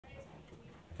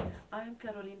I am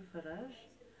Caroline Faraj.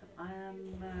 I am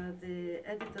the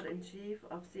editor-in-chief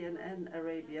of CNN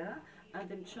Arabia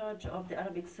and in charge of the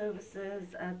Arabic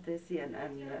services at the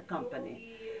CNN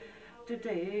company.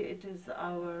 Today, it is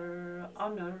our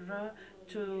honor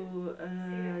to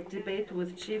debate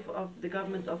with Chief of the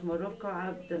Government of Morocco,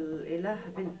 Abdelilah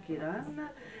Benkirane,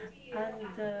 and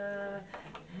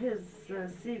his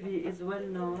CV is well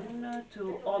known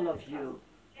to all of you.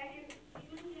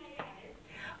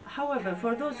 However,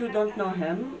 for those who don't know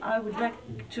him, I would like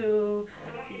to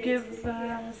give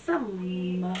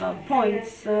some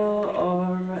points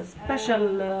or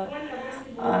special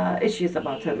issues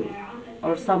about him,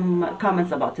 or some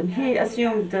comments about him. He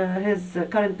assumed his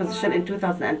current position in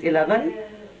 2011.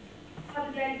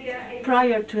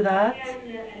 Prior to that,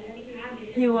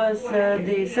 he was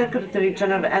the Secretary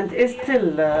General and is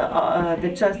still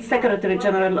the Secretary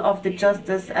General of the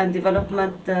Justice and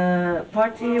Development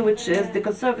Party, which is the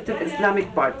Conservative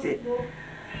Islamic Party.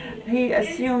 He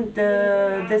assumed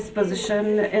this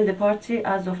position in the party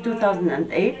as of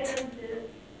 2008.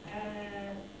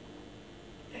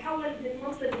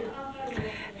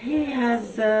 He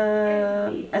has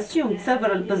assumed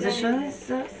several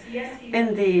positions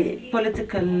in the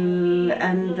political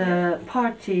and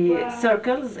party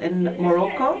circles in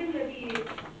Morocco.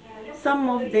 Some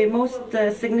of the most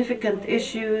significant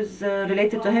issues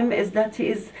related to him is that he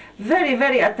is very,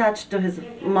 very attached to his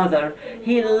mother.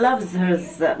 He loves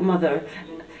his mother.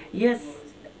 Yes,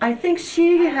 I think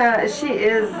she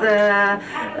is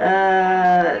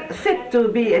fit to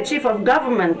be a chief of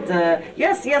government.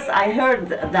 Yes, I heard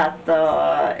that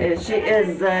she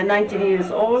is 19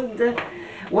 years old.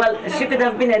 Well, she could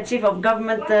have been a chief of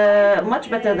government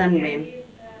much better than me.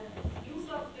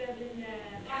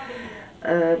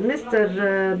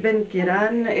 Mr.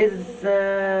 Benkirane is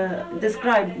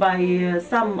described by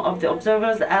some of the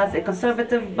observers as a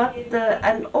conservative but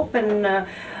an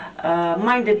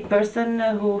open-minded person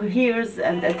who hears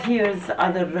and adheres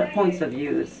other points of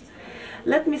views.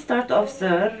 Let me start off,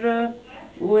 sir,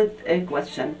 with a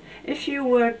question. If you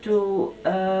were to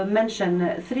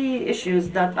mention 3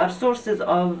 issues that are sources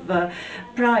of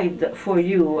pride for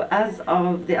you as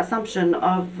of the assumption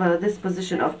of this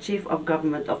position of Chief of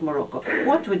Government of Morocco,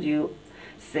 what would you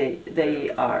say they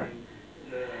are?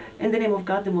 In the name of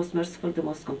God, the most merciful, the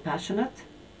most compassionate,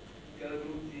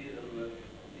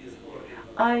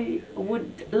 I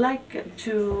would like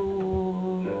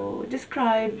to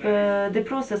describe the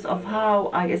process of how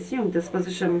I assumed this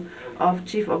position of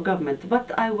Chief of Government, but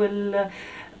I will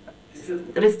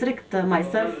restrict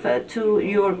myself to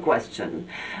your question.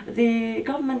 The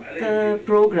government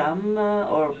program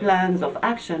or plans of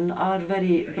action are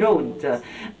very broad.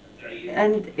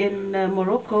 And in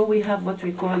Morocco, we have what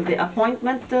we call the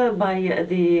appointment by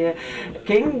the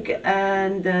king,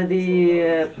 and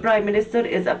the prime minister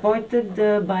is appointed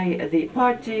by the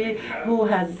party who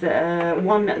has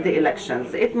won the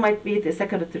elections. It might be the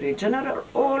secretary general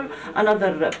or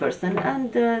another person,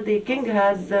 and the king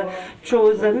has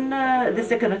chosen the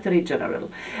secretary general.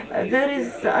 There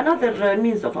is another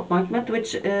means of appointment,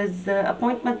 which is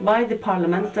appointment by the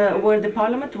parliament, where the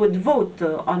parliament would vote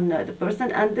on the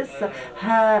person, and this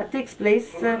takes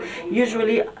place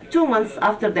usually 2 months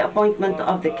after the appointment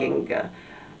of the king.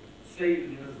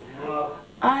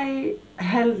 I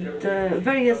held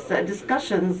various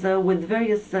discussions with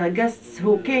various guests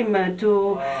who came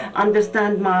to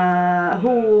understand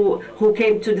who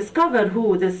came to discover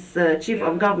who this chief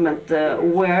of government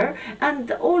were,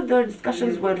 and all their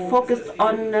discussions were focused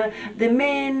on the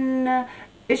main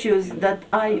issues that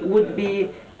I would be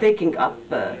taking up.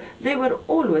 They were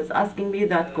always asking me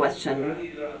that question.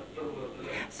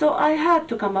 So I had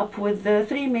to come up with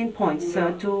 3 main points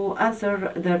to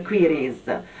answer their queries.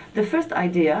 The first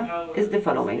idea is the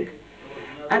following: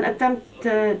 an attempt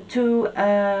to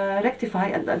rectify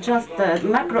and adjust the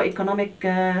macroeconomic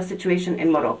situation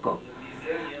in Morocco.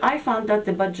 I found out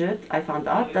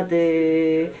that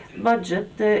the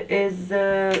budget is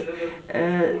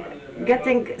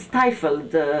getting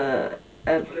stifled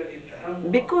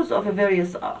because of a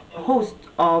various host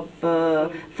of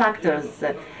factors,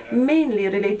 mainly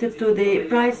related to the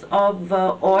price of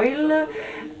oil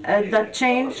that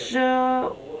change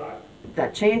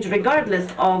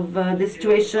regardless of the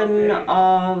situation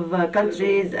of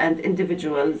countries and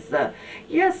individuals.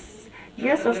 Yes,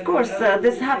 Yes, of course,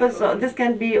 this happens. This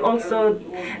can be also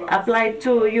applied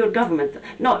to your government.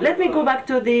 No, let me go back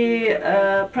to the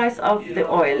price of the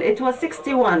oil. It was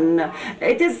 61.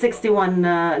 It is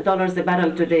 $61 a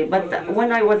barrel today. But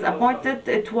when I was appointed,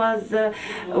 it was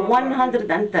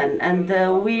 110, and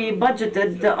we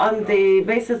budgeted on the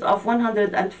basis of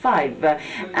 105.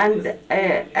 And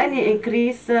any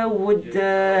increase would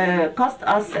cost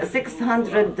us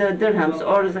 600 dirhams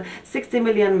or $60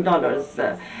 million.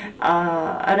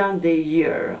 Around the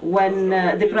year when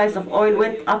the price of oil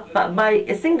went up by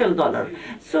a single dollar.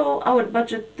 So our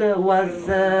budget was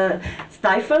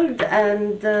stifled,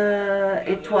 and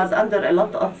it was under a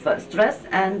lot of stress,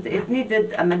 and it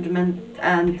needed amendment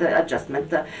and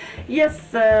adjustment. Yes,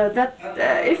 that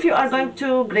if you are going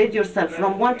to grade yourself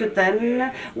from 1 to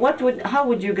 10, how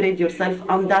would you grade yourself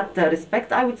on that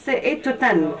respect? I would say 8 to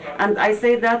 10, and I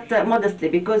say that modestly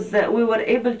because we were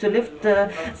able to lift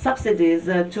subsidies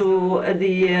to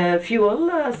the fuel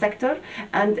sector,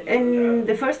 and in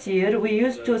the first year we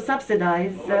used to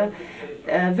subsidize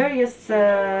various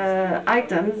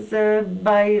items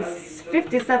by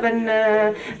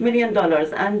 $57 million,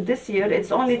 and this year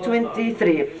it's only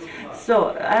 23.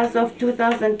 So as of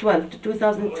 2012 to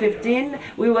 2015,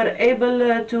 we were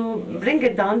able to bring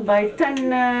it down by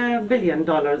 $10 billion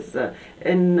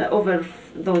in over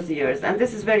those years, and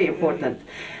this is very important.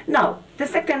 Now, the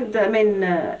second main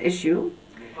issue.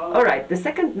 All right, the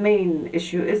second main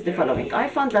issue is the following. I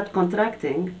found that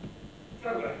contracting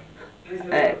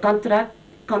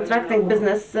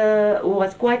business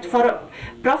was quite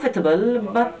profitable,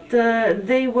 but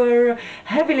they were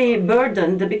heavily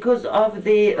burdened because of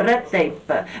the red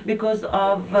tape, because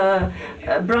of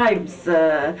bribes,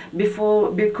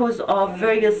 because of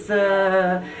various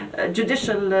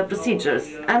judicial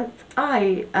procedures. And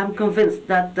I am convinced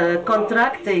that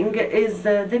contracting is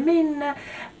the main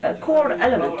core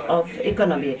element of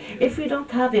economy. If we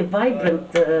don't have a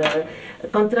vibrant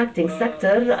contracting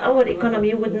sector, our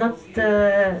economy would not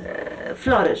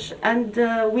flourish. And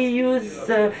we use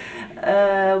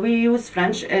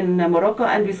French in Morocco,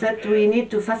 and we said we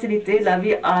need to faciliter la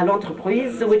vie à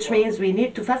l'entreprise, which means we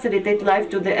need to facilitate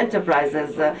life to the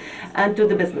enterprises and to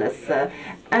the business.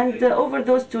 And over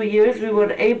those 2 years, we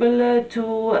were able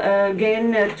to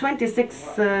gain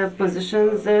 26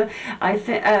 positions. I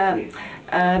think.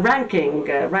 Ranking,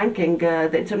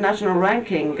 the international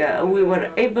ranking, we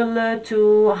were able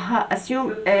to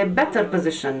assume a better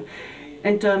position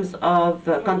in terms of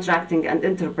contracting and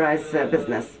enterprise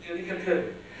business.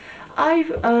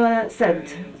 I've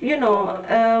said,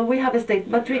 we have a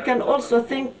state, but we can also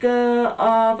think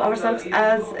of ourselves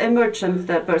as a merchant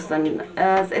person,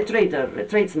 as a trader, a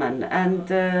tradesman, and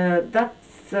that's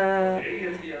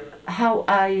how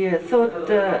I thought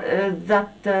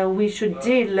that we should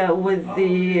deal with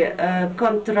the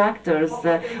contractors.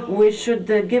 We should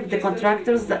give the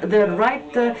contractors the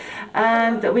right,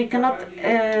 and we cannot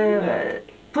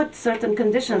put certain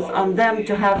conditions on them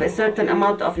to have a certain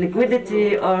amount of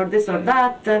liquidity or this or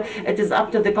that. It is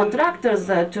up to the contractors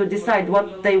to decide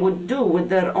what they would do with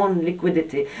their own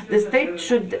liquidity. The state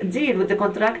should deal with the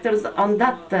contractors on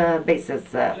that basis.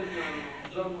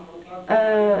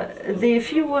 The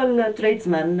fuel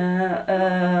tradesmen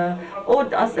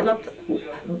owed us a lot.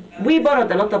 We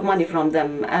borrowed a lot of money from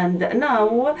them, and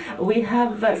now we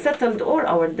have settled all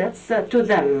our debts to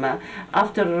them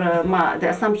after the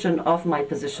assumption of my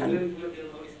position.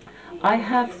 I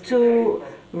have to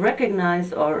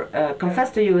recognize or confess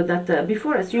to you that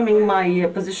before assuming my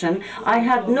position, I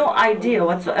had no idea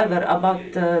whatsoever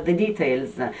about the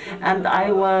details, and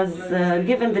I was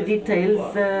given the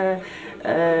details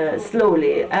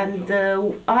slowly, and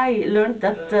I learned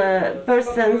that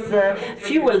persons,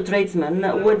 fuel tradesmen,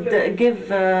 would give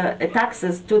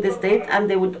taxes to the state, and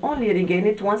they would only regain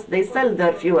it once they sell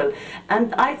their fuel.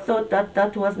 And I thought that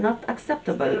that was not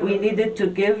acceptable. We needed to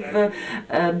give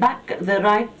back the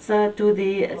rights to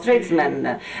the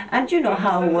tradesmen. And you know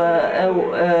how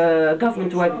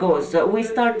government work goes. We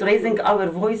start raising our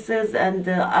voices and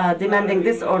demanding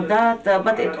this or that,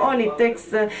 but it only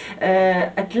takes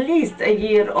at least a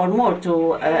year or more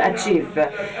to achieve.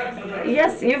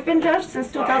 Yes, you've been there since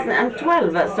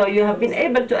 2012, so you have been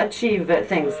able to achieve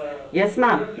things. Yes,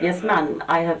 ma'am. Yes, ma'am.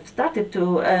 I have started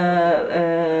to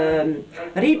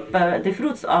reap the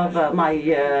fruits of my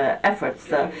efforts.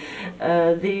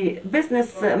 The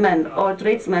businessmen or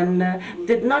tradesmen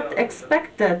did not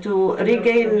expect to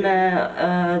regain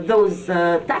those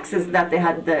taxes that they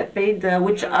had paid,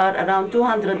 which are around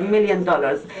 $200 million.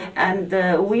 And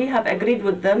we have agreed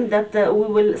with them that we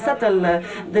will settle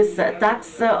this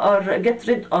tax or get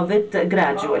rid of it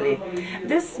gradually.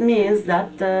 This means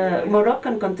that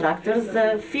Moroccan contractors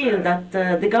contractors feel that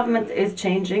the government is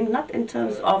changing, not in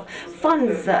terms of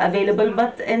funds available,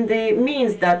 but in the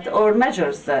means that or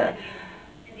measures.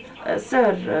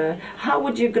 Sir, how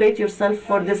would you grade yourself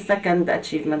for this second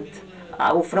achievement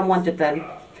from 1 to 10?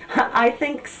 I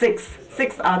think 6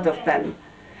 out of 10.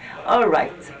 All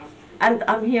right. And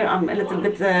I'm a little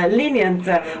bit lenient.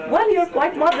 Well, you're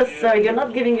quite modest, sir. You're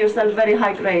not giving yourself very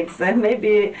high grades.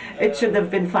 Maybe it should have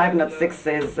been 5, not 6,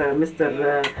 says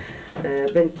Mr.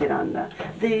 Benkirane.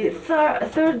 The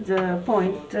third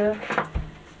point,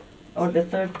 or the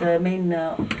third main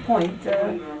point,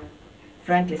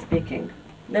 frankly speaking,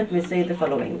 let me say the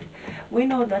following. We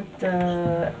know that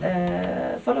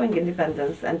following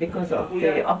independence and because of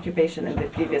the occupation in the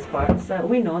previous parts,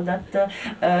 we know that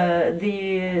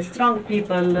the strong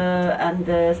people and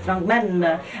the strong men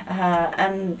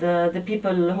and the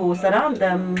people who surround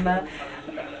them,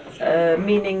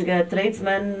 meaning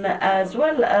tradesmen as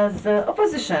well as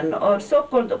opposition or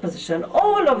so-called opposition,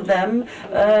 all of them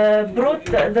brought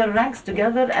their ranks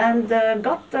together and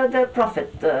got their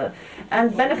profit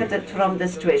and benefited from the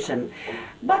situation.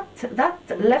 But that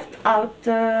left out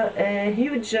a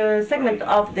huge segment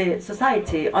of the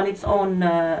society on its own,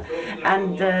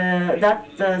 and that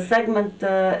segment,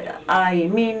 I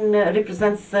mean,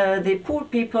 represents the poor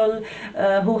people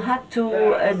who had to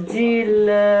deal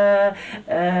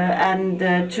and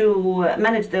to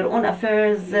manage their own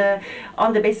affairs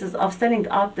on the basis of selling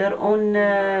out their own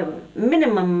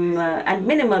minimum and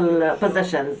minimal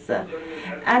possessions.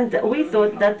 And we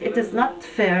thought that it is not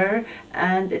fair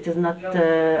and it is not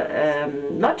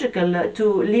logical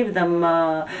to leave them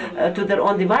to their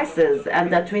own devices, and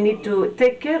that we need to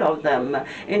take care of them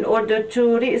in order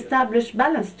to re-establish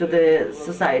balance to the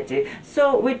society.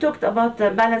 So we talked about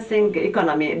balancing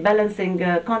economy, balancing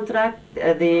the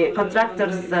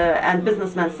contractors and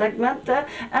businessmen segment,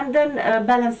 and then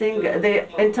balancing the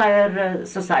entire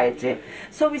society.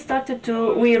 So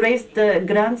we raised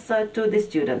grants to the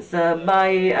students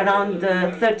by around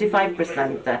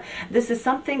 35%. This is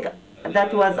something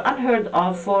that was unheard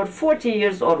of for 40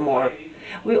 years or more.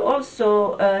 We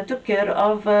also took care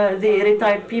of the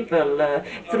retired people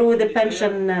through the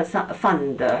pension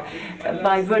fund.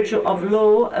 By virtue of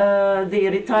law, the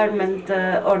retirement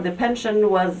or the pension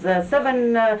was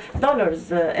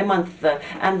 $7 a month,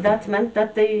 and that meant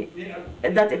that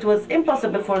it was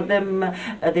impossible for them,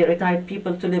 the retired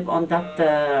people, to live on that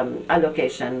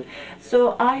allocation.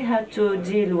 So I had to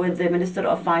deal with the Minister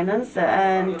of Finance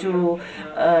and to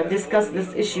discuss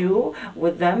this issue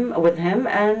with him,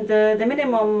 and the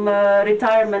minimum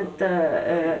retirement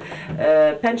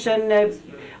pension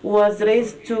was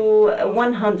raised to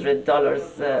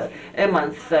 $100 a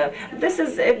month. This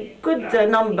is a good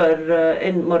number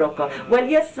in Morocco. Well,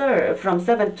 yes, sir, from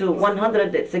 7 to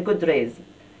 100, it's a good raise.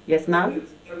 Yes, ma'am?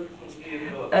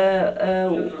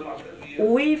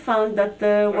 We found that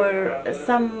there were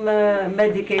some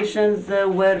medications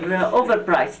were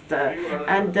overpriced,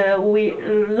 and we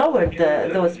lowered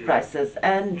those prices.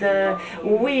 And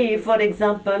we, for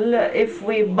example, if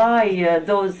we buy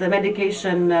those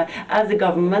medication as a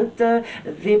government, the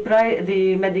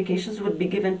medications would be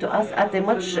given to us at a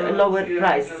much lower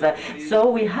price.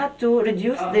 So we had to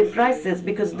reduce the prices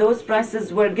because those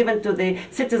prices were given to the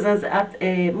citizens at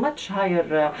a much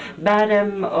higher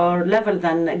barem or level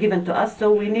than given to us.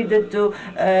 So we needed to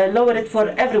lower it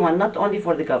for everyone, not only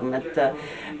for the government.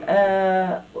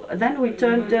 Then we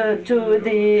turned to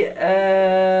the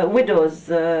widows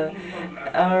or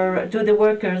to the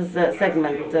workers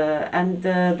segment, and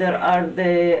there are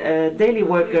the daily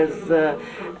workers,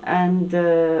 and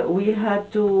we had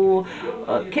to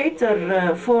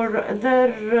cater for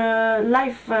their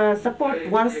life support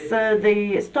once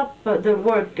they stop their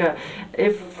work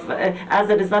if as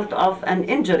a result of an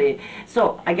injury.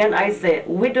 So again, I say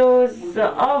widows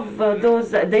of those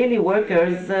daily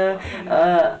workers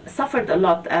suffered a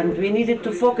lot, and we needed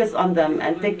to focus on them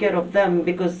and take care of them,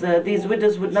 because these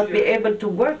widows would not be able to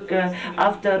work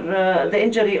after the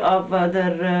injury of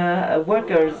their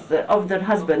workers, of their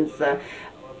husbands.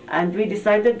 And we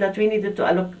decided that we needed to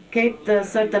allocate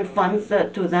certain funds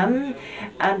to them,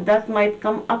 and that might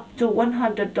come up to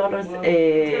 $100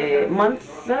 a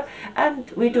month.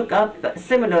 And we took up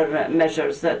similar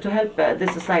measures to help the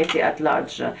society at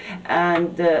large.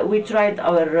 And we tried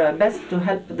our best to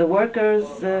help the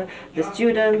workers, the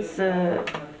students,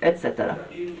 etc.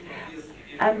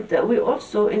 And we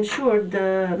also ensured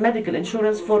medical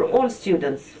insurance for all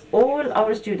students. All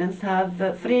our students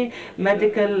have free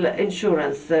medical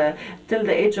insurance till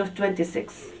the age of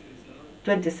 26.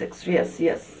 26,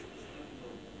 yes.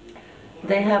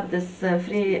 They have this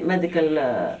free medical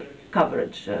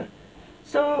coverage.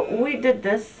 So we did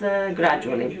this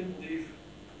gradually.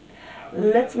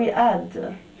 Let me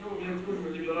add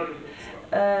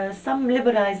some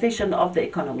liberalization of the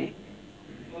economy.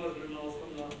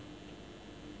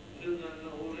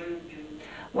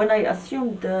 When I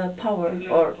assumed the power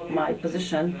or my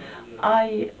position,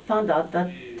 I found out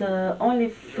that only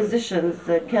physicians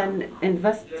can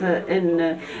invest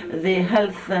in the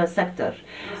health sector.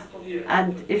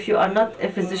 And if you are not a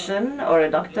physician or a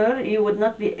doctor, you would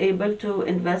not be able to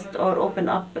invest or open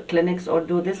up clinics or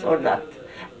do this or that.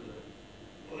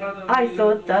 I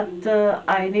thought that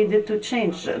I needed to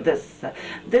change this.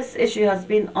 This issue has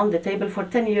been on the table for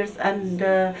 10 years and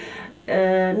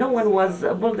no one was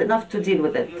bold enough to deal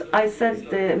with it. I said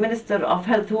the Minister of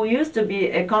Health, who used to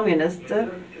be a communist,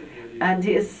 and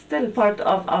he is still part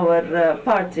of our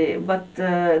party, but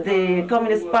the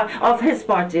communist of his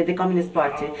party, the Communist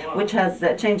Party, which has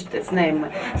changed its name.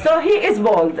 So he is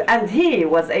bold, and he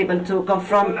was able to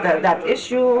confront that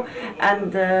issue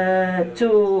and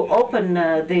to open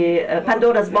the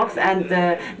Pandora's box and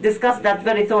discuss that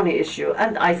very thorny issue,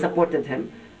 and I supported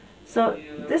him. So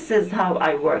this is how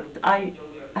I worked. I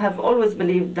have always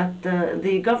believed that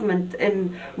the government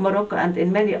in Morocco and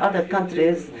in many other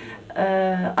countries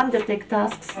undertake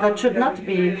tasks that should not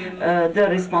be their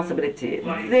responsibility.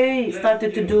 They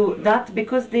started to do that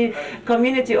because the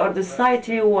community or the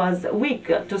society was weak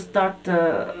to start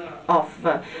off.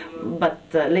 But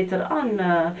later on,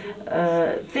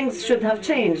 things should have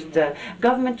changed.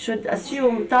 Government should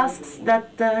assume tasks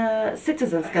that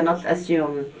citizens cannot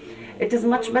assume. It is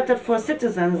much better for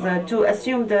citizens to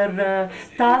assume their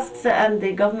tasks, and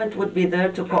the government would be there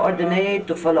to coordinate,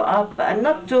 to follow up, and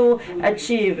not to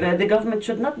achieve. The government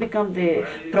should not become the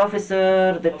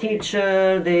professor, the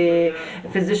teacher, the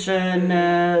physician,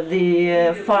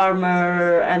 the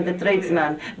farmer, and the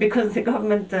tradesman, because the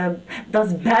government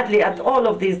does badly at all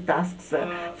of these tasks,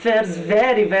 fares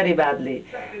very, very badly.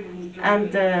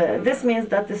 And this means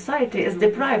that the society is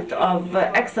deprived of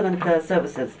excellent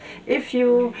services. If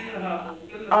you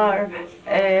are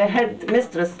a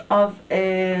headmistress of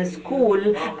a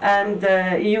school and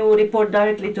you report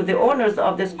directly to the owners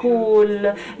of the school,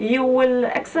 you will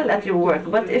excel at your work.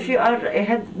 But if you are a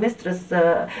headmistress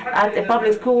at a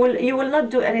public school, you will not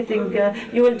do anything.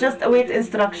 You will just await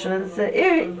instructions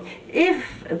if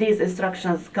these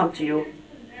instructions come to you.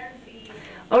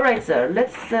 All right, sir,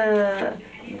 let's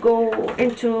go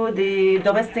into the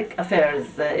domestic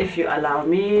affairs, if you allow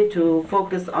me to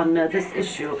focus on this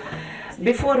issue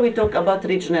before we talk about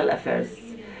regional affairs.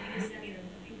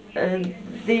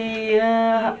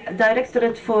 The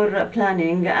Directorate for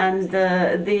Planning and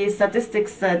the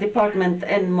Statistics Department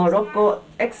in Morocco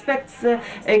expects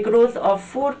a growth of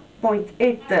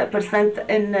 4.8%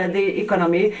 in the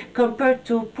economy compared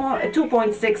to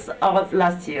 2.6% of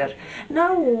last year.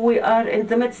 Now we are in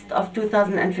the midst of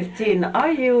 2015.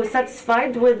 Are you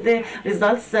satisfied with the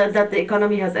results that the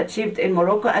economy has achieved in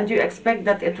Morocco, and do you expect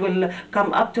that it will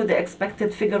come up to the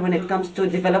expected figure when it comes to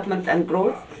development and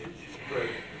growth?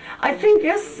 I think,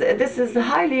 yes, this is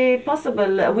highly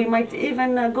possible. We might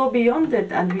even go beyond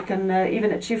it, and we can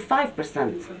even achieve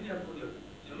 5%.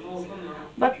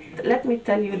 But let me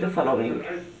tell you the following.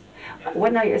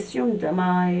 When I assumed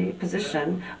my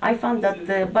position, I found that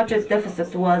the budget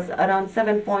deficit was around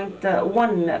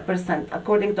 7.1%,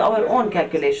 according to our own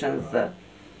calculations.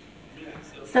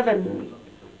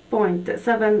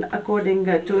 7.7 according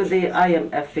to the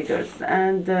IMF figures,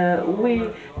 and we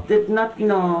did not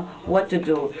know what to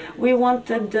do. We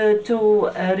wanted to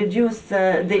reduce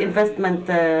the investment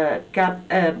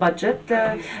budget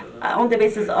on the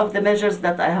basis of the measures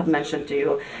that I have mentioned to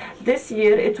you. This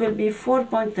year it will be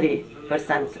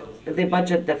 4.3%, the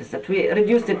budget deficit. We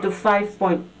reduced it to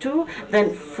 5.2,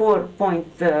 then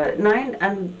 4.9,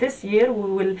 and this year we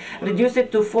will reduce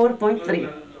it to 4.3.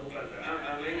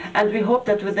 And we hope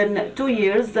that within 2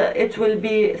 years it will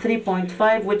be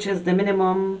 3.5, which is the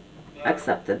minimum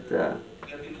accepted.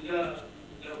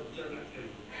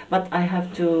 But I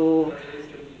have to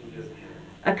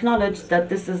acknowledge that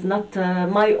this is not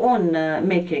my own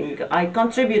making. I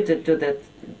contributed to this.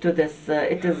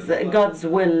 It is God's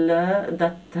will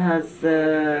that has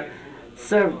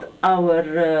served our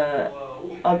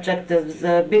objectives,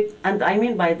 and I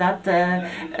mean by that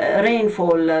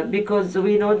rainfall, because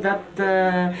we know that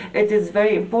it is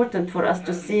very important for us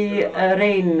to see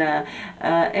rain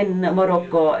in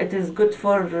Morocco. It is good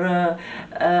for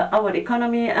our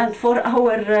economy and for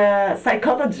our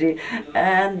psychology,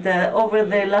 and over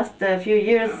the last few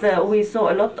years we saw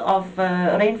a lot of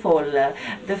rainfall.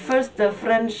 The first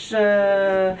French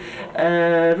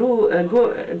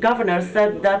governor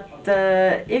said that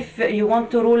if you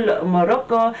want to rule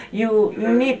Morocco, you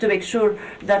need to make sure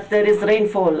that there is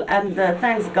rainfall. And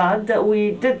thanks God,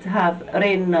 we did have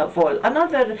rainfall.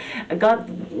 Another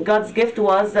God's gift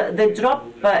was the drop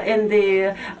in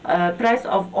the price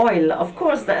of oil. Of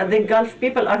course, the Gulf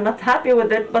people are not happy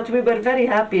with it, but we were very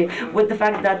happy with the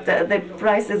fact that the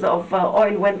prices of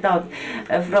oil went out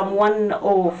from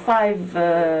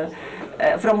 105.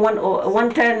 From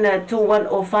 110 to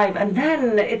 105, and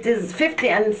then it is 50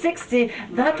 and 60.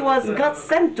 That was God's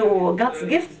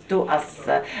gift to us.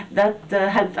 That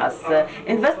helped us.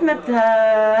 Investment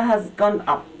has gone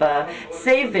up.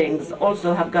 Savings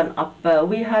also have gone up.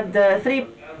 We had 3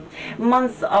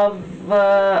 months of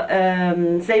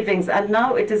savings, and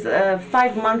now it is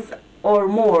 5 months or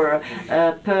more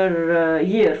per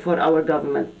year for our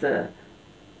government.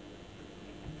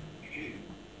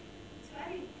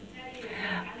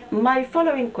 My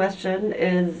following question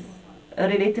is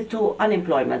related to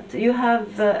unemployment. You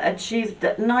have achieved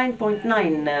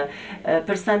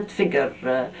 9.9% figure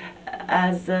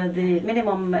as the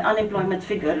minimum unemployment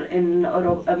figure in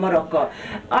Morocco.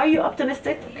 Are you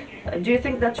optimistic? Do you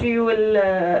think that you will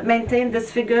maintain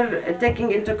this figure,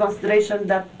 taking into consideration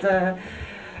that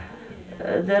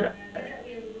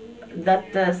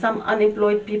some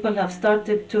unemployed people have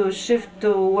started to shift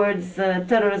towards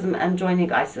terrorism and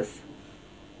joining ISIS?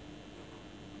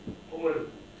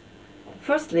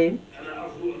 Firstly,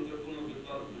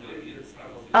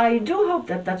 I do hope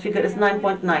that that figure is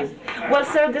 9.9. Well,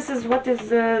 sir, this is what is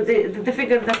the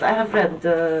figure that I have read,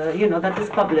 that is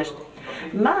published.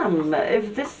 Ma'am,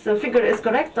 if this figure is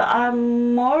correct,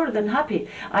 I'm more than happy.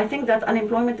 I think that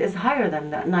unemployment is higher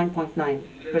than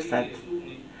 9.9%.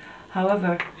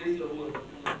 However,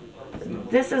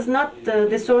 this is not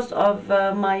the source of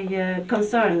my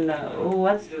concern.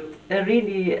 What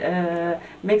really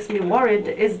makes me worried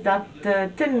is that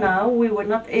till now we were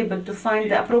not able to find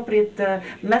the appropriate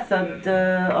method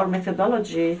or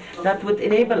methodology that would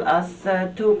enable us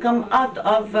to come out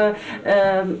of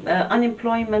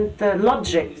unemployment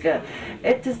logic.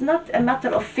 It is not a matter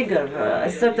of figure, a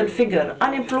certain figure.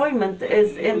 Unemployment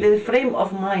is in the frame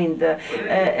of mind.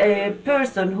 A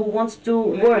person who wants to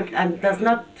work and does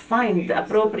not find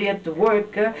appropriate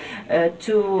work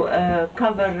to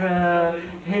cover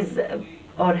his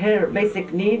or her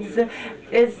basic needs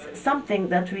is something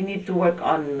that we need to work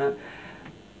on.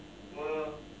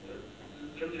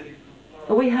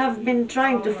 We have been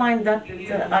trying to find that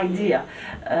idea,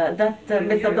 that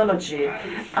methodology.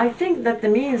 I think that the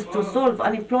means to solve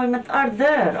unemployment are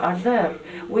there.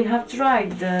 We have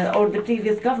tried, or the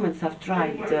previous governments have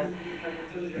tried.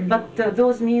 But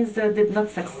those means did not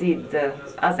succeed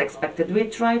as expected. We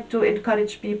tried to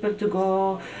encourage people to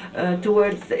go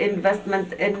towards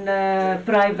investment in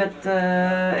private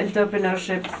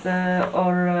entrepreneurships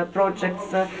or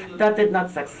projects. That did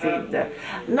not succeed.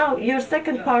 Now, your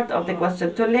second part of the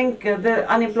question, to link the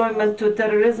unemployment to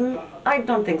terrorism, I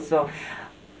don't think so.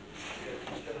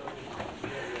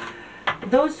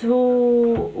 Those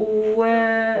who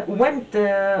went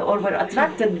or were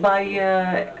attracted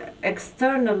by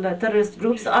external terrorist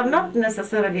groups are not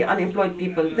necessarily unemployed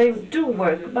people. They do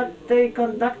work, but they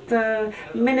conduct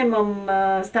minimum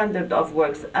standard of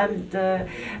works, and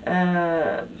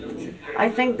I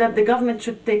think that the government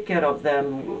should take care of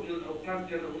them.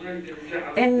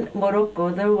 In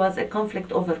Morocco, there was a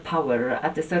conflict over power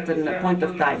at a certain point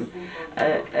of time,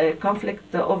 a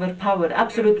conflict over power,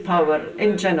 absolute power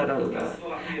in general,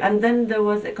 and then there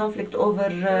was a conflict over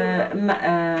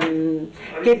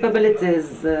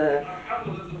capabilities,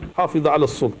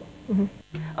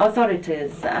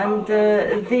 authorities, and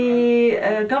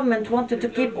the government wanted to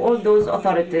keep all those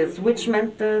authorities, which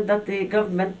meant that the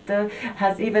government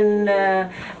has even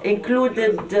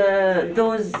included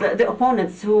the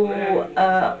opponents who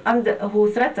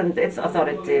threatened its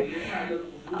authority.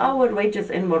 Our wages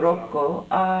in Morocco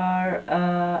are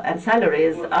and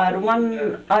salaries are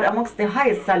amongst the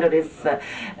highest salaries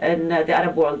in the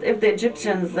Arab world. If the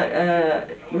Egyptians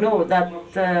know that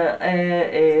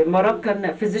a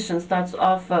Moroccan physician starts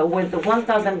off with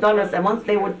 $1,000 a month,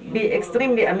 they would be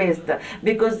extremely amazed,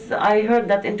 because I heard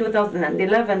that in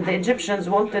 2011 the Egyptians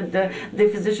wanted the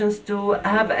physicians to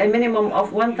have a minimum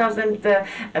of 1,000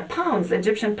 pounds,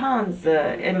 Egyptian pounds,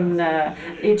 in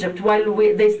Egypt, while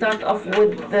they start off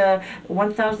with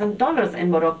 $1,000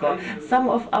 in Morocco. Some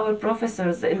of our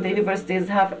professors in the universities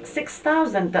have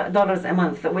 $6,000 a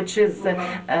month, which is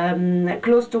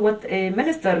close to what a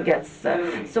minister gets.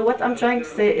 So what I'm trying to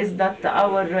say is that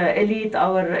our elite,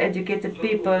 our educated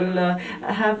people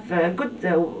have good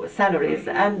salaries,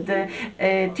 and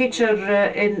a teacher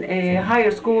in a higher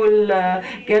school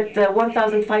get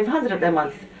 1,500 a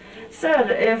month.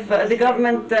 Sir, if the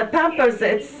government pampers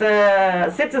its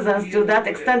citizens to that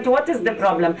extent, what is the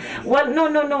problem? Well,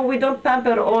 no, we don't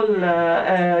pamper all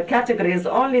categories,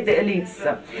 only the elites.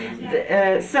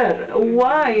 Sir,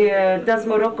 why does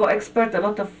Morocco export a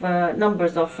lot of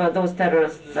numbers of those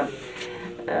terrorists?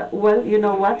 Well, you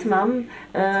know what, ma'am?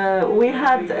 We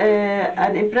had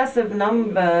an impressive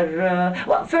number.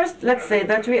 Well, first, let's say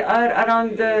that we are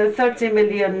around 30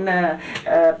 million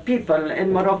people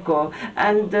in Morocco,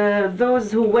 and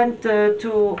those who went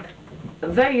to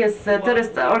various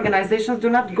terrorist organizations do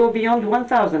not go beyond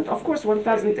 1,000. Of course,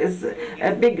 1,000 is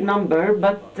a big number,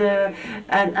 but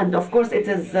and of course it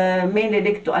is mainly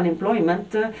linked to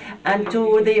unemployment and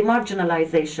to the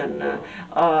marginalization.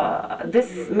 This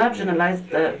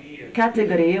marginalized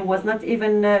category was not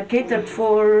even catered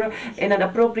for in an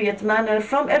appropriate manner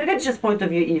from a religious point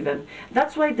of view even.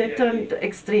 That's why they turned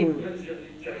extreme.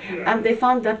 And they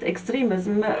found that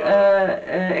extremism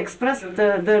expressed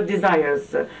their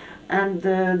desires. And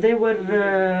they were,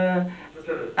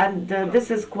 and this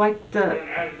is quite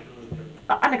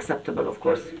unacceptable, of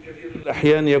course.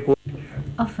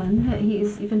 Often he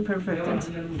is even perverted.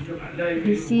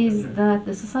 He sees that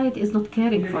the society is not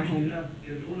caring for him.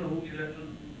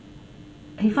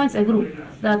 He finds a group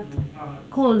that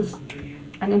calls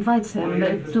and invites him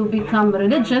to become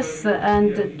religious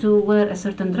and to wear a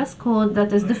certain dress code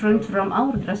that is different from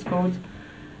our dress code.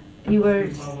 He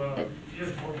wears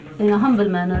in a humble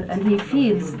manner, and he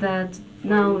feels that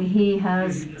now he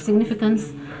has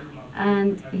significance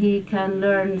and he can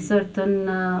learn certain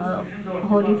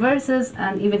holy verses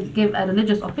and even give a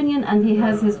religious opinion, and he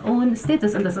has his own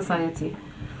status in the society.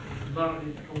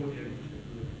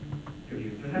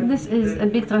 This is a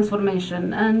big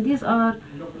transformation, and these are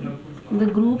the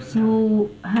groups who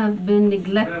have been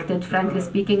neglected, frankly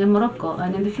speaking, in Morocco.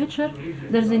 And in the future,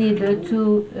 there's a need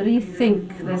to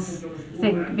rethink this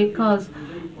thing, because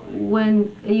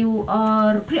when you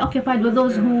are preoccupied with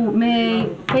those who may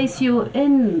face you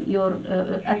in your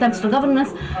attempts to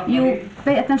governance, you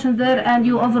pay attention there and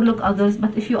you overlook others.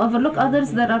 But if you overlook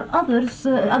others, there are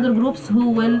other groups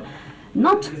who will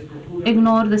not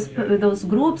ignore those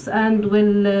groups and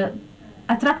will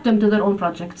attract them to their own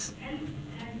projects.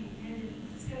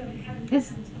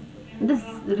 Is this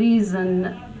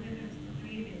reason,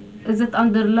 is it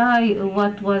underlie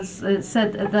what was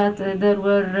said that there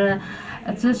were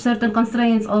certain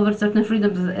constraints over certain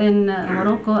freedoms in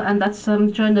Morocco, and that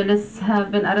some journalists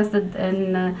have been arrested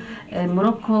in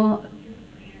Morocco?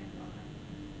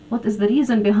 What is the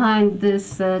reason behind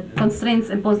this constraints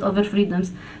imposed over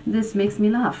freedoms? This makes me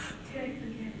laugh.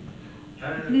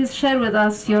 Please share with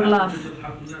us your laugh.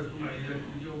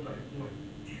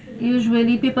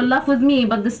 Usually people laugh with me,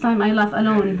 but this time I laugh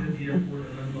alone.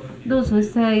 Those who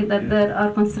say that there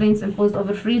are constraints imposed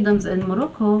over freedoms in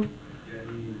Morocco,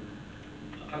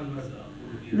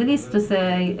 the least to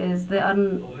say is they are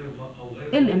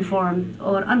ill-informed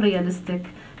or unrealistic,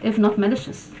 if not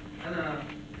malicious.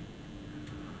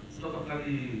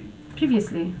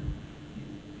 Previously,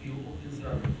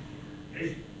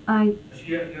 I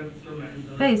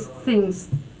faced things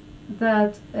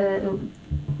that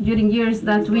during years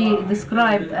that we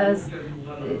described as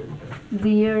the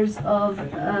years of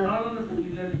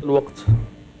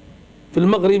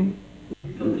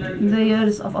the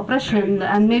years of oppression,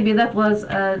 and maybe that was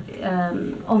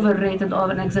overrated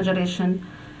or an exaggeration.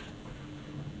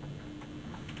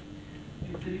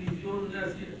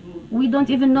 We don't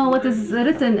even know what is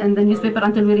written in the newspaper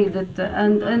until we read it,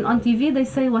 and on TV they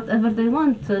say whatever they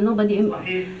want.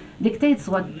 Nobody dictates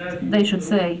what they should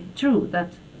say. True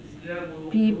that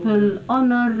people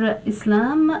honor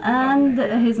Islam and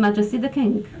His Majesty the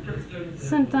King.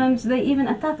 Sometimes they even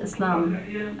attack Islam,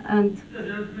 and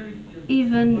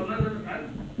even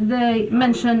they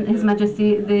mention His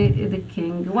Majesty the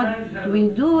King. What we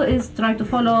do is try to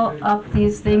follow up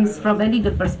these things from a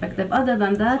legal perspective. Other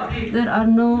than that, there are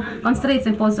no constraints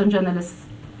imposed on journalists.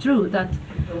 True that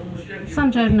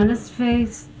some journalists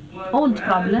face old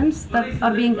problems that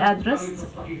are being addressed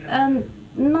and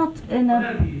not in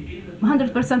a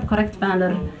 100% correct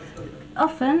manner.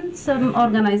 Often, some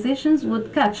organizations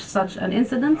would catch such an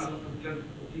incident,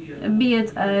 be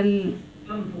it a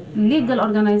legal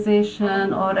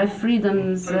organization or a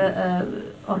freedoms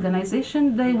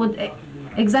organization. They would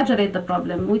exaggerate the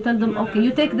problem. We tell them, okay,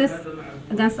 you take this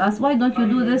against us, why don't you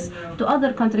do this to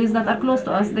other countries that are close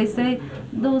to us? They say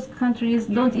those countries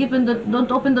don't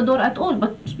open the door at all,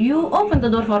 but you open the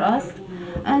door for us,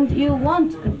 and you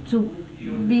want to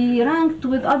be ranked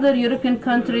with other European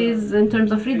countries in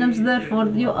terms of freedoms. Therefore,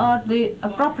 you are the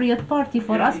appropriate party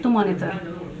for us to monitor.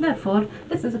 Therefore,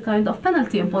 this is a kind of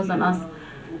penalty imposed on us.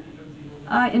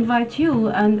 I invite you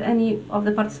and any of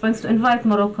the participants to invite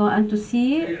Morocco and to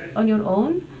see on your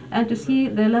own and to see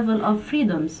the level of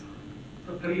freedoms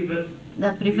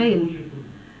that prevail.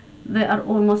 They are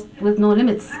almost with no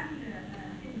limits.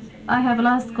 I have a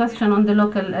last question on the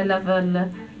local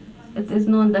level. It is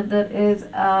known that there is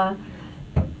a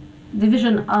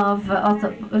division of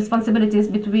responsibilities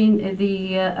between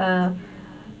the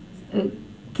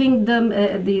kingdom,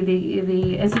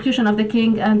 the institution of the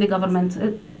king and the government.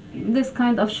 This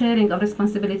kind of sharing of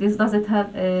responsibilities, does it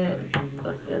have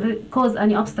cause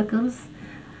any obstacles?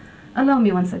 Allow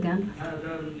me once again.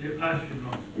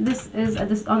 This is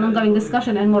an ongoing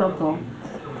discussion in Morocco.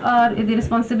 Are the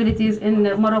responsibilities in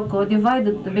Morocco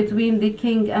divided between the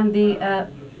king and the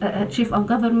chief of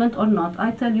government or not?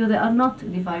 I tell you, they are not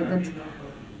divided.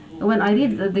 When I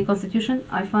read the constitution,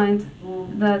 I find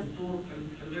that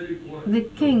the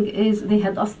king is the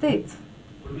head of state,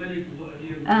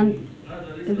 and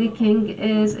the king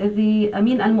is the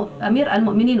Amir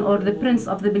al-Mu'minin, or the prince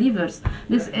of the believers.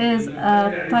 This is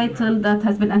a title that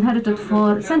has been inherited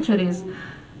for centuries.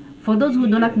 For those who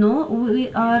do not know,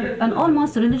 we are an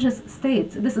almost religious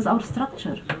state. This is our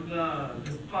structure.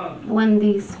 When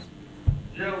the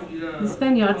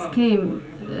Spaniards came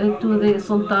to the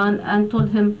Sultan and told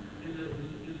him,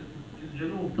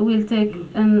 we'll take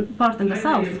part in the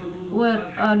south.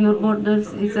 Where are your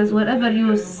borders? He says, wherever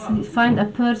you find a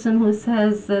person who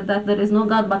says that there is no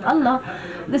God but Allah,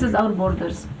 this is our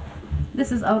borders.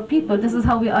 This is our people. This is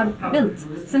how we are built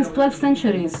since 12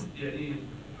 centuries.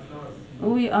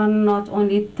 We are not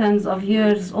only tens of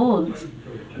years old.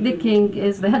 The king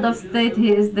is the head of state,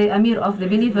 he is the Amir of the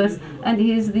believers, and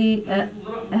he is the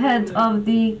head of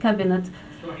the cabinet.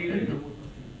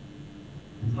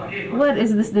 Where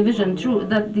is this division? True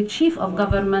that the chief of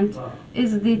government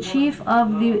is the chief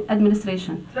of the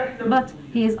administration, but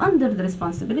he is under the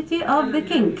responsibility of the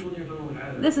king.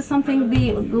 This is something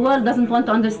the world doesn't want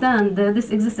to understand. This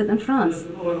existed in France.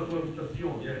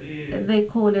 They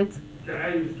call it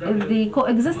the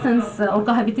coexistence or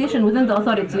cohabitation within the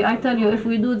authority. I tell you, if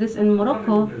we do this in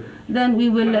Morocco, then we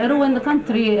will ruin the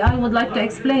country. I would like to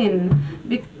explain.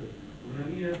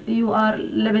 You are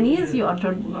Lebanese, you are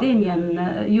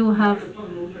Jordanian, you have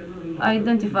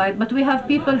identified, but we have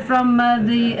people from with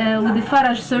the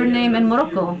Faraj surname in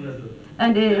Morocco,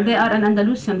 and they are an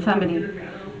Andalusian family.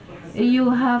 You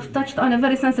have touched on a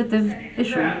very sensitive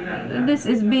issue. This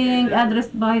is being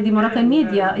addressed by the Moroccan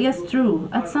media. Yes, true.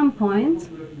 At some point,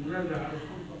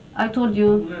 I told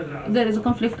you there is a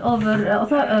conflict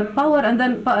over power, and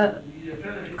then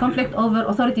conflict over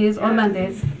authorities or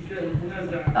mandates.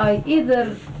 I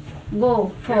either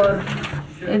go for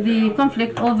the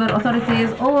conflict over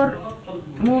authorities or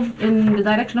move in the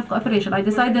direction of cooperation. I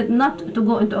decided not to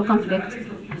go into a conflict,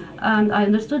 and I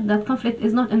understood that conflict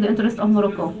is not in the interest of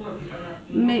Morocco.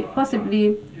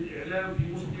 Possibly,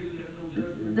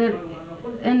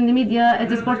 in the media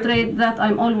it is portrayed that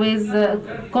I'm always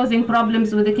causing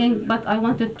problems with the king, but I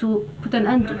wanted to put an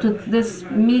end to this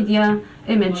media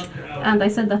image, and I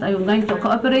said that I am going to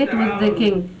cooperate with the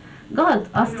king. God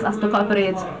asks us to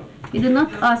cooperate. He did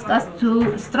not ask us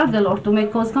to struggle or to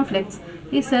cause conflicts.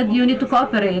 He said you need to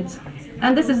cooperate,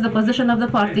 and this is the position of the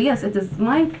party. Yes, it is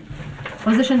my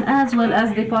position as well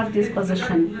as the party's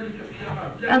position.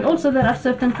 And also there are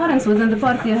certain currents within the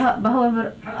party.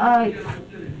 However, I,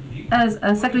 as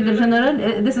a Secretary General,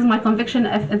 this is my conviction.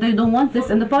 If they don't want this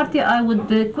in the party, I would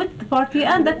quit the party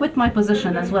and quit my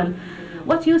position as well.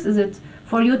 What use is it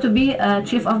for you to be a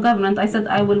chief of government? I said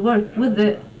I will work with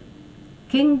the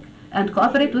king and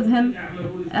cooperate with him,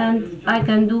 and I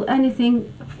can do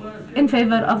anything in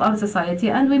favor of our society,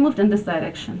 and we moved in this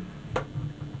direction.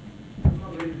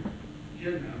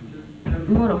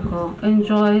 Morocco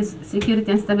enjoys security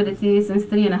and stability since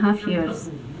 3.5 years.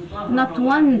 Not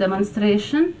one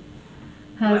demonstration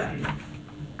has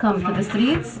come to the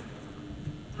streets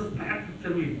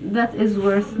that is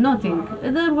worth noting.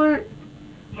 There were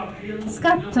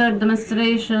scattered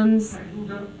demonstrations.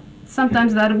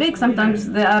 Sometimes they are big, sometimes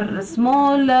they are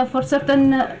small for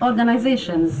certain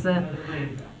organizations.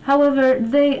 However,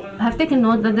 they have taken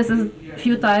note that this is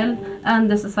futile and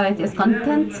the society is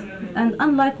content, and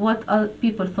unlike what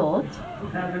people thought,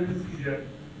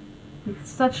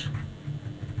 such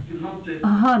a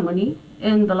harmony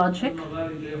in the logic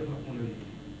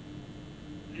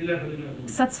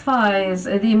satisfies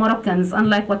the Moroccans,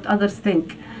 unlike what others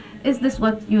think. Is this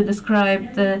what you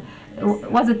described?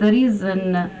 Was it the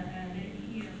reason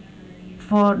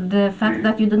for the fact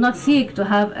that you did not seek to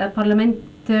have a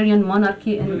parliamentarian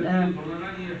monarchy in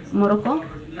Morocco?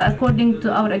 According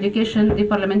to our education, the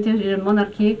parliamentarian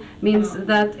monarchy means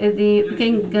that the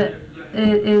king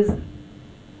is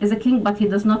is a king, but he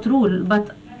does not rule.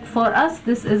 But for us,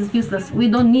 this is useless. We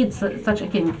don't need such a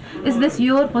king. Is this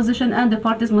your position and the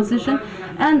party's position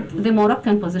and the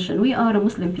Moroccan position? We are a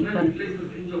Muslim people.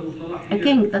 A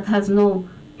king that has no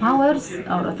powers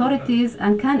or authorities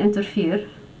and can interfere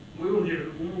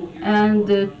and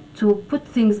to put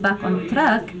things back on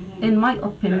track, in my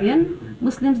opinion,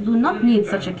 Muslims do not need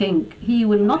such a king. He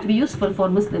will not be useful for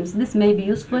Muslims. This may be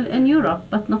useful in Europe,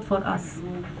 but not for us.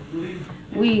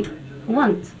 We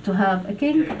want to have a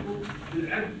king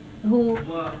who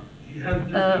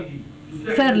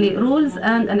fairly rules,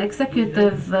 and an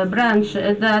executive branch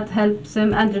that helps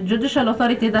him, and a judicial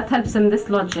authority that helps him this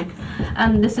logic.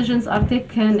 And decisions are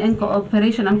taken in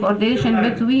cooperation and coordination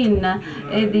between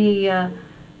the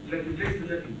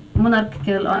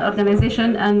monarchical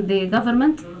organization and the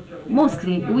government.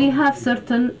 Mostly, we have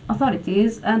certain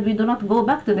authorities, and we do not go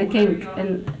back to the king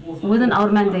within our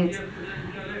mandate.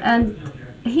 And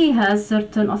he has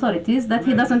certain authorities that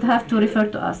he doesn't have to refer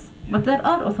to us. But there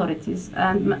are authorities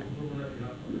and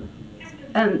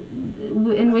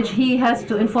in which he has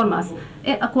to inform us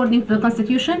according to the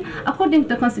constitution,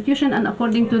 and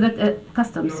according to the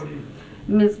customs.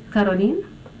 Ms. Caroline,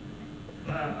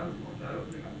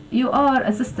 you are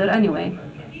a sister anyway.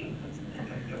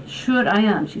 Sure I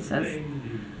am, she says.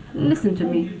 Listen to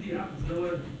me.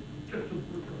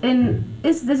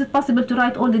 Is it possible to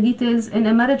write all the details in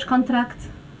a marriage contract?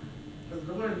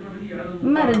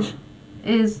 Marriage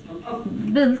is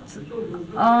built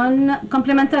on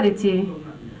complementarity,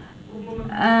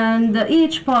 and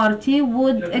each party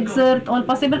would exert all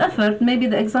possible effort. Maybe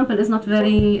the example is not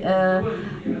very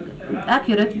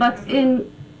accurate, but in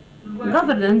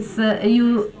governance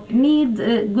you need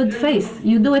good faith.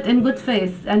 You do it in good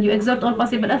faith, and you exert all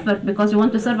possible effort because you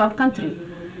want to serve our country.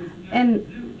 And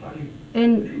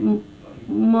in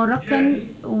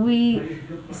Moroccan we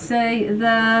say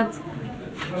that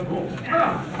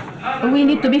we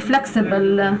need to be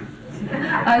flexible.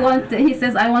 He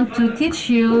says, I want to teach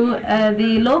you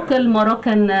the local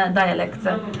Moroccan dialect.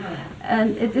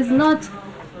 And it is not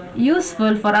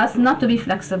useful for us not to be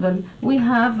flexible. We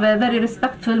have very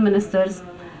respectful ministers.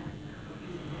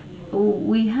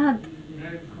 We had,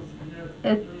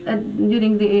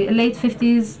 during the late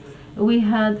 50s, we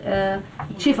had a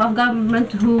chief of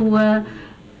government who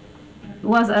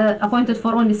was appointed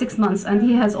for only 6 months, and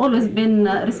he has always been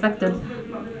respected.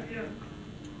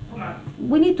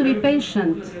 We need to be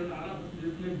patient.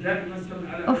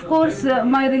 Of course,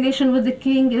 my relation with the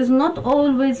king is not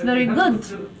always very good,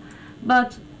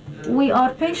 but we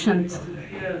are patient.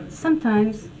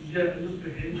 Sometimes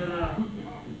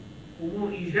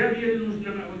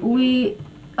we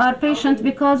are patient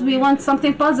because we want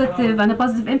something positive and a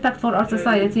positive impact for our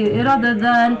society, rather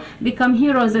than become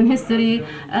heroes in history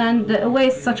and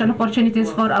waste such an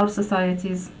opportunities for our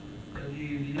societies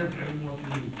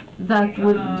that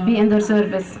would be in their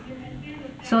service.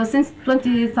 So since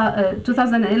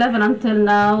 2011 until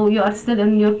now, you are still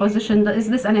in your position. Is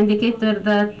this an indicator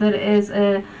that there is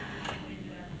a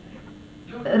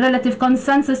relative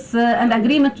consensus and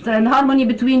agreement and harmony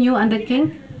between you and the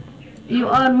king? You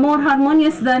are more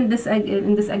harmonious than this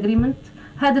in this agreement.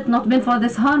 Had it not been for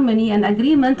this harmony and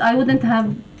agreement, I wouldn't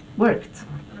have worked.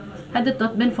 Had it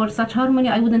not been for such harmony,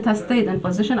 I wouldn't have stayed in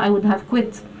position. I would have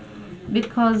quit.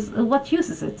 Because what use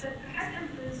is it?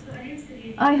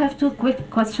 I have 2 quick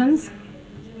questions,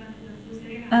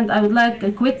 and I would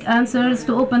like quick answers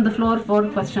to open the floor for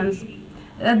questions.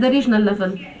 At the regional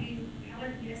level,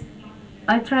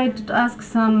 I tried to ask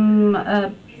some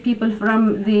people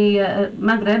from the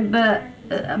Maghreb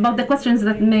about the questions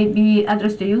that may be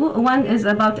addressed to you. One is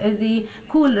about the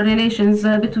cool relations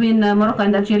between Morocco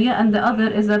and Algeria, and the other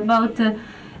is about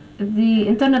the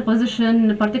internal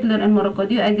position, particularly in Morocco.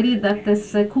 Do you agree that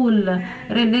this cool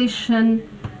relation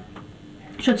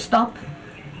should stop?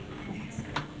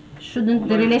 Shouldn't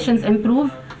the relations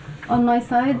improve? On my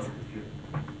side,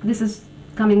 this is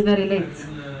coming very late.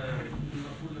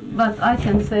 But I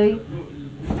can say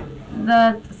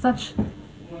that such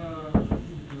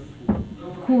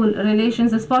cool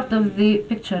relations is part of the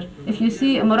picture. If you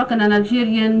see a Moroccan and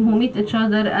Algerian who meet each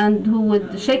other and who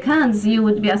would shake hands, you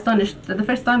would be astonished. The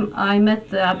first time I met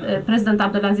President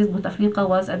Abdelaziz Bouteflika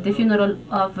was at the funeral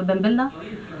of Ben Bella,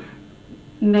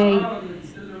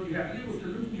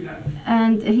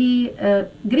 and he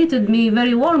greeted me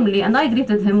very warmly, and I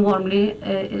greeted him warmly.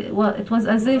 It was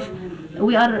as if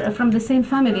we are from the same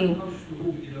family.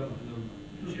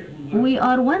 We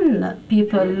are one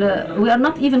people. We are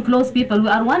not even close people. We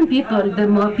are one people,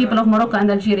 the people of Morocco and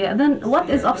Algeria. Then what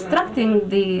is obstructing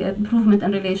the improvement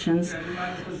in relations?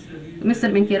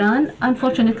 Mr. Benkirane,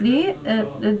 unfortunately,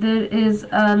 there is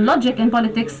a logic in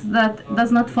politics that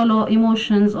does not follow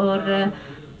emotions or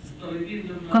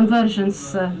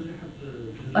convergence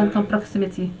and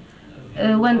proximity.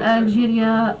 When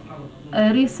Algeria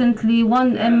recently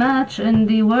won a match in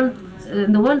the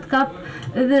World Cup,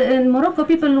 in Morocco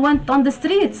people went on the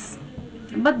streets.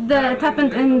 But it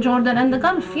happened in Jordan and the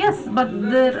Gulf, yes. But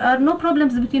there are no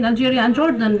problems between Algeria and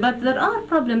Jordan. But there are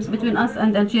problems between us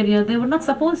and Algeria. They were not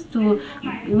supposed to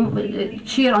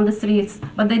cheer on the streets,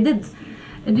 but they did.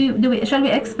 Shall we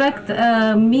expect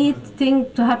a meeting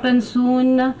to happen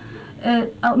soon?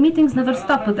 Our meetings never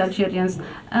stop with Algerians,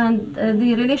 and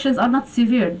the relations are not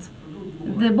severed.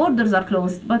 The borders are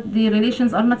closed, but the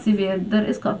relations are not severed. There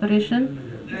is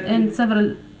cooperation in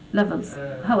several levels.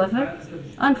 However,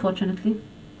 unfortunately,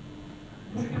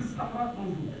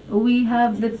 we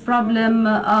have the problem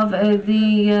of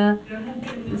the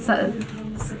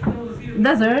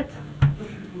desert,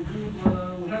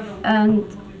 and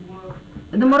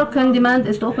the Moroccan demand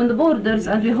is to open the borders,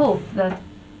 and we hope that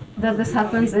this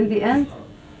happens in the end.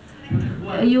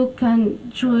 You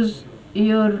can choose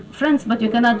your friends, but you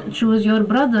cannot choose your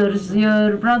brothers.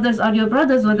 Your brothers are your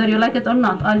brothers, whether you like it or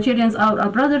not. Algerians are our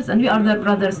brothers, and we are their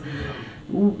brothers.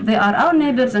 They are our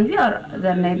neighbors, and we are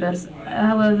their neighbors.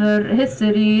 However,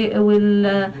 history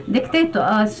will dictate to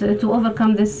us to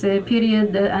overcome this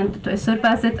period and to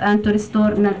surpass it and to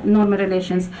restore normal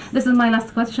relations. This is my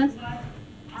last question.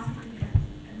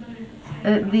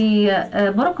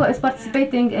 Morocco is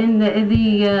participating in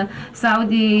the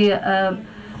Saudi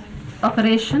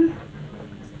operation.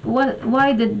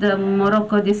 Why did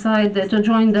Morocco decide to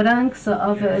join the ranks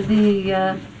of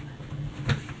the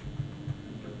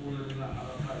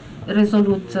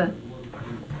Resolute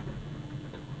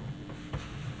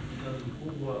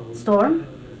Storm?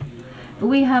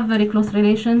 We have very close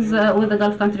relations with the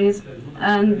Gulf countries,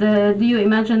 and do you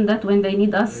imagine that when they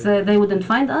need us, they wouldn't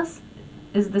find us?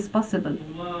 Is this possible?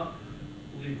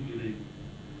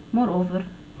 Moreover,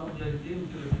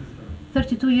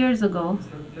 32 years ago,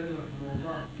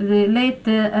 the late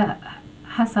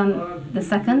Hassan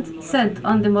II said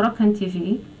on the Moroccan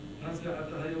TV,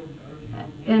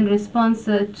 in response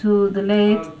to the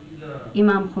late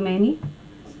Imam Khomeini,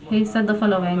 he said the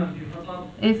following: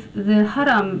 if the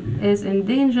Haram is in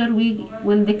danger, we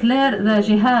will declare the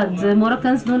jihad. The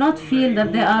Moroccans do not feel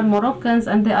that they are Moroccans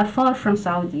and they are far from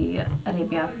Saudi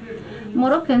Arabia.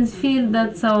 Moroccans feel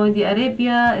that Saudi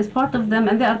Arabia is part of them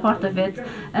and they are part of it,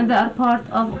 and they are part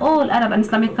of all Arab and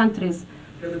Islamic countries.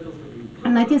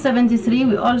 In 1973,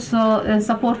 we also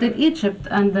supported Egypt,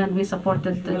 and then we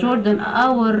supported Jordan.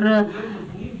 Our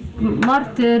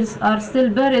martyrs are still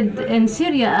buried in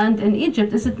Syria and in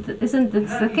Egypt. Isn't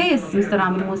this the case, Mr.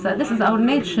 Amr Moussa? This is our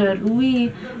nature.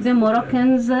 We, the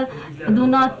Moroccans, do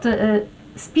not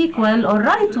speak well or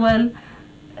write well.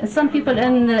 Some people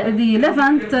in the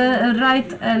Levant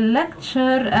write a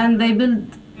lecture and they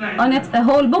build on it a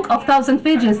whole book of 1,000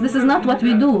 pages. This is not what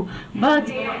we do. But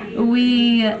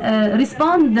we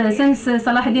respond, since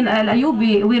Salahuddin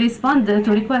al-Ayyubi, we respond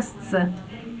to requests.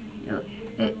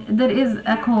 There is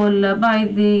a call by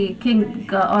the king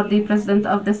or the president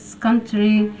of this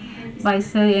country by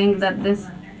saying that this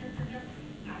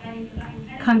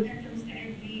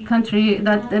country,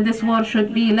 that this war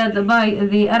should be led by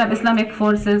the Arab Islamic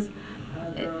forces.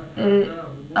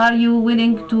 Are you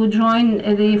willing to join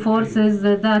the forces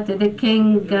that the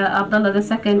king Abdullah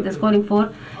II is calling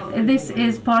for? This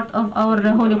is part of our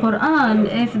Holy Quran.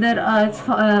 If there is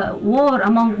war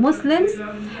among Muslims,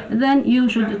 then you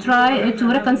should try to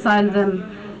reconcile them.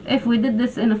 If we did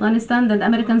this in Afghanistan, then the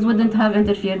Americans wouldn't have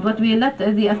interfered. But we let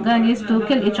the Afghans to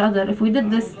kill each other. If we did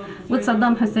this with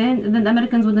Saddam Hussein, then the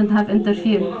Americans wouldn't have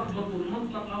interfered.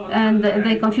 And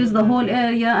they confused the whole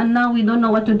area, and now we don't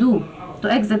know what to do to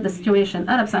exit the situation.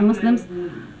 Arabs and Muslims,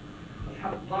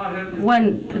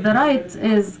 when the right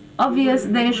is obvious,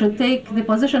 they should take the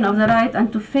position of the right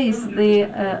and to face the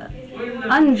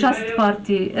unjust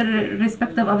party,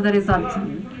 irrespective of the result.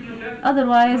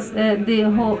 Otherwise, the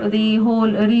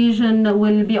whole region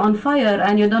will be on fire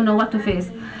and you don't know what to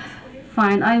face.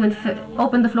 Fine, I will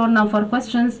open the floor now for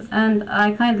questions, and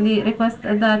I kindly request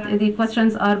that the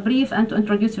questions are brief and to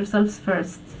introduce yourselves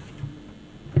first.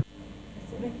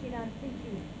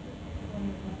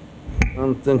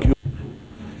 Thank you.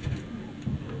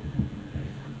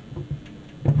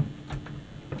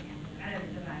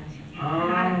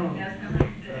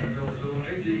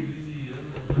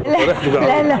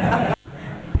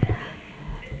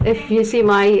 If you see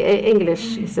my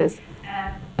English, he says.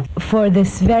 for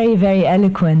this very, very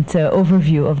eloquent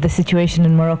overview of the situation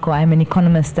in Morocco. I'm an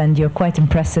economist and you're quite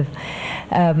impressive.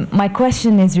 My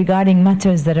question is regarding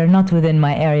matters that are not within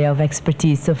my area of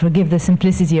expertise, so forgive the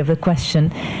simplicity of the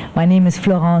question. My name is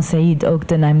Florence Said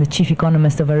Ogden. I'm the chief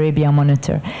economist of Arabia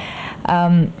Monitor.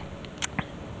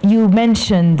 You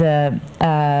mentioned,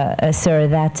 sir,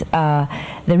 that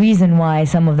the reason why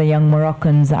some of the young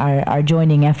Moroccans are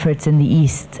joining efforts in the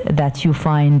East that you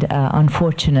find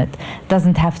unfortunate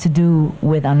doesn't have to do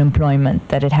with unemployment,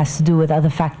 that it has to do with other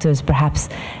factors, perhaps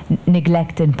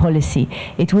neglect in policy.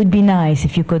 It would be nice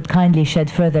if you could kindly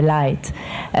shed further light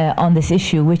on this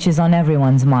issue, which is on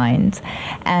everyone's mind.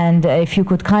 And if you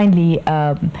could kindly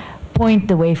point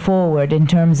the way forward in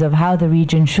terms of how the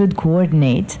region should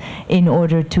coordinate in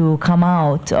order to come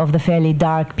out of the fairly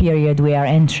dark period we are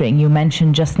entering. You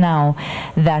mentioned just now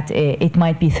that it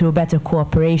might be through better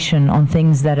cooperation on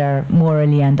things that are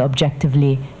morally and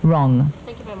objectively wrong.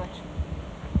 Thank you very much.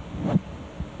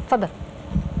 تفضل.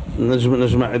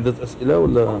 نجمع عدة أسئلة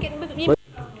ولا؟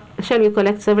 Shall we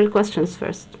collect several questions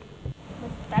first?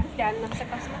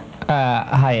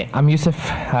 Hi, I'm Yusuf,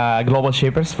 Global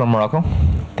Shapers from Morocco.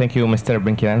 Thank you, Mr.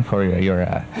 Benkirane, for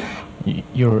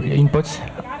your inputs.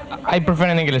 I prefer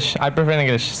in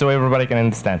English, so everybody can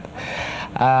understand.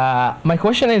 My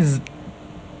question is,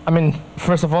 I mean,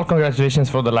 first of all, congratulations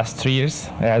for the last 3 years.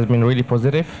 It has been really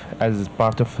positive as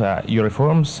part of your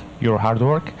reforms, your hard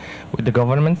work with the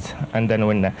government, and then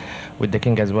with the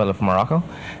king as well of Morocco.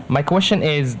 My question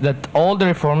is that all the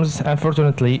reforms,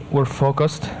 unfortunately, were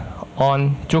focused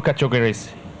on 2 categories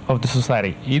of the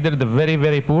society, either the very,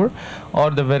 very poor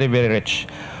or the very, very rich.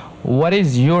 What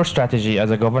is your strategy as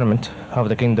a government of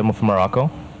the Kingdom of Morocco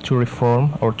to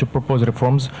reform or to propose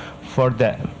reforms for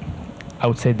the, I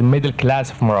would say, the middle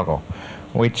class of Morocco,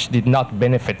 which did not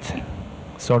benefit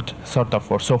sort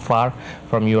of or so far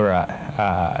from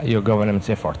your government's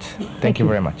efforts? Thank you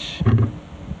very much.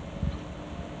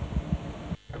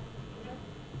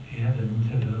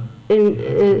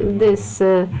 In this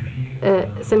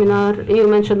seminar, you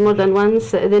mentioned more than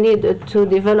once the need to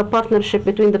develop partnership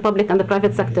between the public and the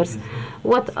private sectors.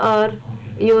 What are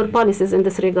your policies in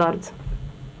this regard?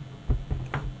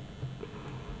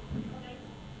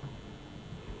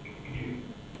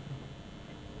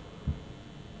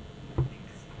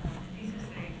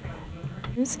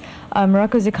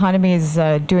 Morocco's economy is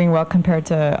doing well compared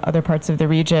to other parts of the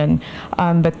region,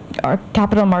 but our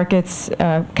capital markets,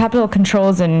 capital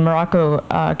controls in Morocco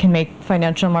can make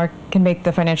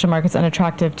the financial markets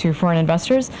unattractive to foreign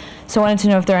investors. So I wanted to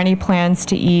know if there are any plans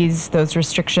to ease those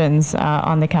restrictions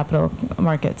on the capital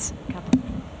markets.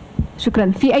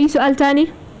 شكرا. في أي سؤال تاني؟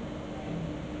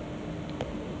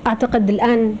 أعتقد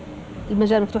الآن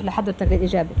المجال مفتوح لحضرتك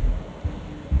للإجابة.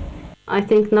 I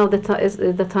think now is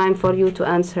the time for you to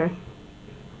answer.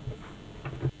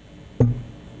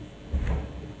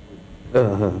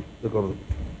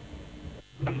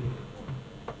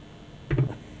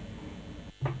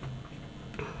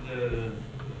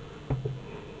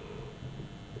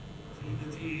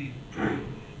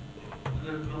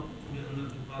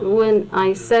 When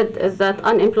I said that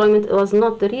unemployment was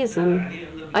not the reason,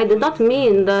 I did not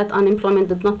mean that unemployment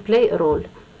did not play a role.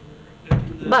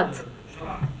 But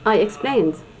I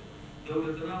explained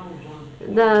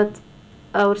that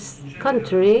our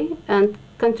country and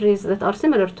countries that are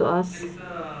similar to us,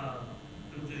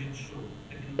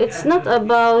 it's not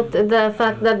about the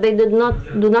fact that they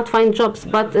do not find jobs,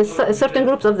 but certain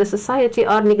groups of the society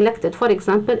are neglected. For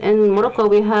example, in Morocco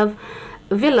we have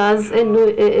villas in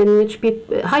which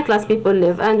high-class people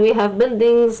live, and we have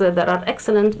buildings that are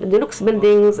excellent deluxe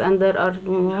buildings, and there are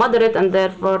moderate and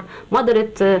therefore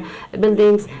moderate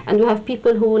buildings, and we have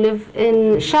people who live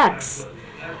in shacks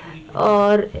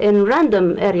or in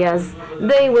random areas.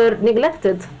 They were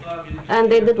neglected,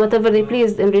 and they did whatever they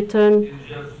pleased in return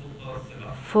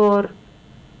for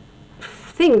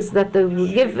things that they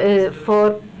would give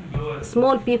for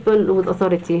small people with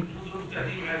authority.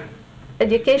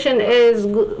 Education is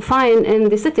fine in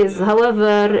the cities.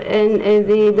 However, in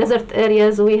the desert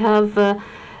areas, we have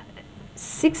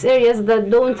 6 areas that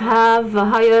don't have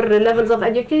higher levels of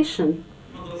education.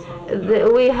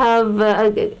 We have,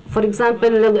 for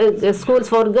example, schools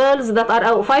for girls that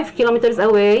are 5 kilometers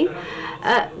away.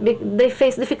 They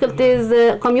face difficulties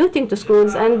commuting to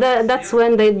schools, and that's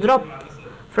when they drop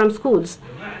from schools.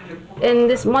 In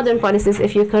these modern policies,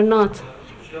 if you cannot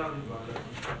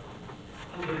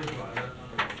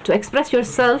to express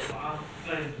yourself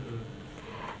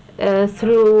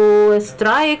through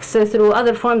strikes, through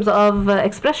other forms of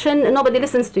expression, nobody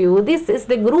listens to you. This is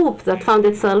the group that found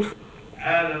itself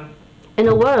in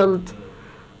a world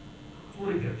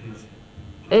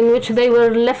in which they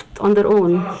were left on their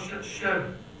own.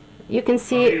 You can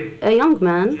see a young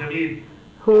man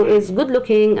who is good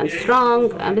looking and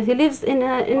strong, and he lives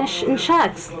in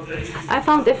shacks. I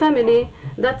found a family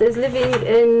that is living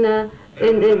in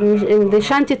the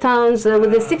shanty towns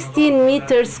with the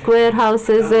 16-meter square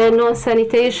houses, no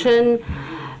sanitation,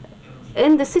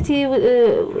 in the city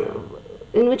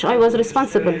in which I was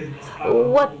responsible.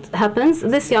 What happens?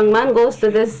 This young man goes to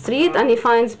the street and he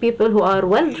finds people who are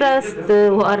well dressed,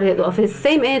 who are of his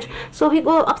same age, so he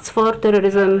opts for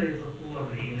terrorism.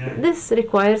 This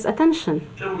requires attention.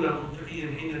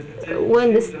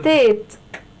 When the state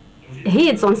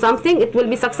heeds on something, it will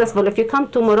be successful. If you come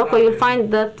to Morocco, you'll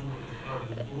find that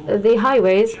the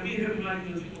highways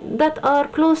that are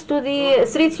close to the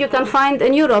streets you can find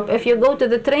in Europe. If you go to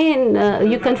the train,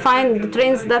 you can find the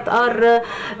trains that are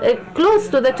close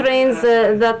to the trains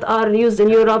that are used in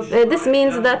Europe. This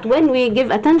means that when we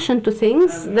give attention to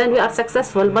things, then we are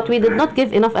successful. But we did not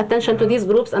give enough attention to these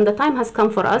groups, and the time has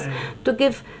come for us to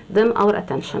give them our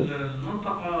attention.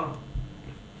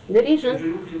 The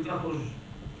region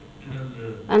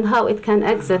and how it can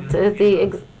exit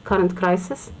the current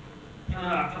crisis.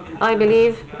 I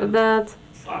believe that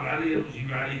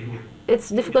it's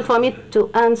difficult for me to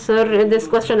answer this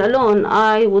question alone.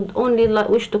 I would only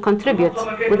wish to contribute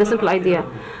with a simple idea.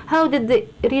 How did the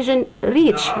region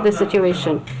reach this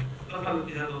situation?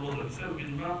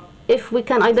 If we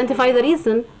can identify the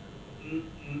reason,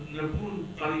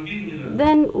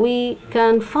 then we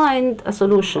can find a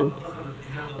solution.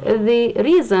 The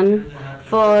reason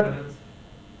for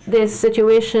this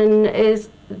situation is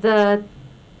the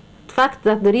fact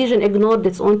that the region ignored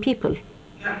its own people.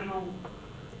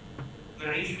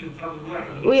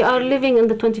 We are living in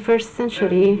the 21st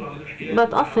century,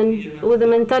 but often with a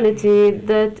mentality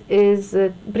that is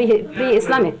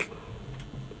pre-Islamic,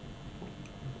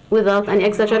 without any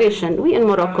exaggeration. We in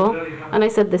Morocco, and I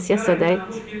said this yesterday,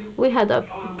 we had a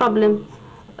problem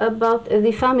about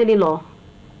the family law.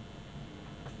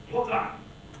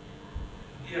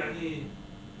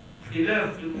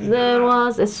 There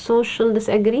was a social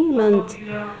disagreement,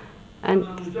 and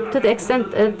to the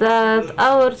extent that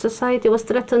our society was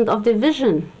threatened of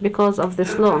division because of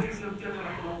this law.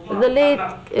 The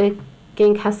late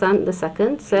King Hassan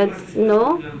II said,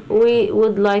 no, we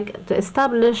would like to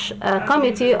establish a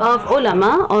committee of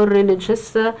ulama, or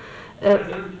religious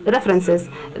references.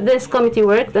 This committee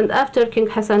worked, and after King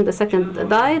Hassan II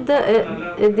died,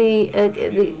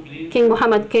 the King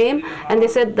Muhammad came, and they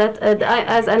said that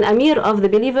as an Amir of the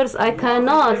believers, I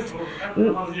cannot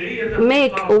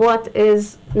make what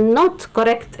is not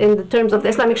correct in the terms of the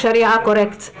Islamic Sharia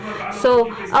correct. So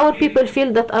our people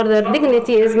feel that their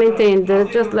dignity is maintained.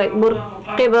 Just like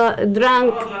Bourqiba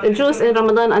drank juice in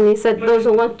Ramadan, and he said, those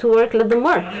who want to work, let them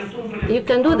work. You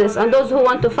can do this. And those who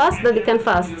want to fast, that they can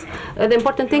fast. The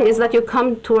important thing is that you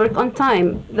come to work on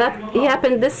time. That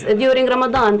happened this during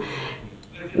Ramadan.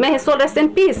 May his soul rest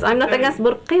in peace. I'm not against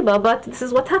Bourqiba, but this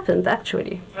is what happened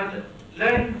actually.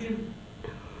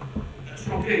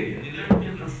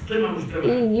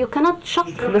 You cannot shock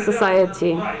the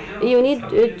society. You need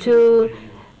to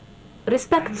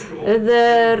respect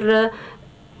their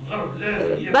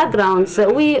backgrounds.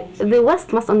 The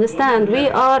West must understand we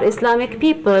are Islamic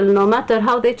people, no matter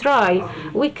how they try.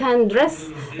 We can dress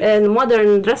in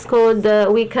modern dress code.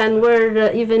 We can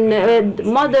wear even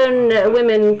modern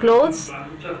women clothes.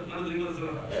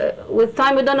 With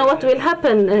time, we don't know what will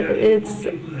happen.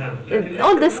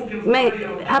 All this may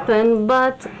happen,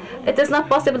 but it is not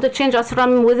possible to change us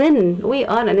from within. We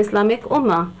are an Islamic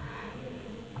ummah.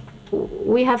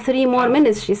 We have 3 more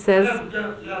minutes, she says.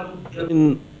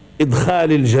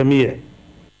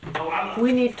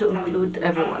 We need to include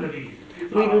everyone.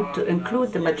 We need to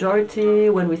include the majority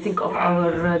when we think of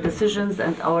our decisions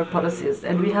and our policies,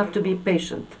 and we have to be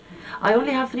patient. I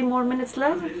only have 3 more minutes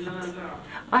left.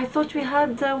 I thought we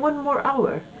had 1 more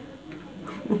hour.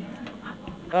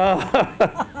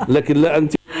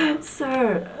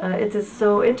 Sir, it is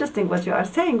so interesting what you are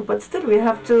saying, but still we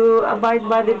have to abide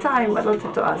by the time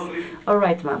allotted to us. All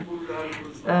right, ma'am.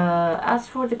 As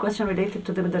for the question related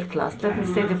to the middle class, let me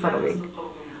say the following.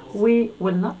 We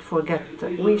will not forget,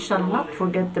 we shall not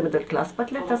forget the middle class,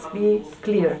 but let us be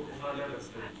clear.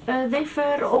 They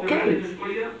fare okay.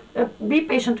 Be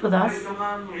patient with us.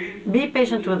 Be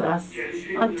patient with us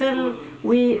until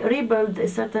we rebuild a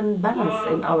certain balance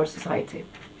in our society.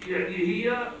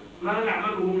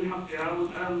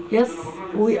 Yes,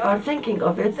 we are thinking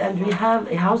of it, and we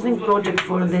have a housing project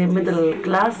for the middle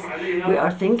class. We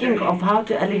are thinking of how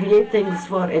to alleviate things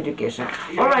for education.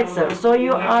 All right, sir. So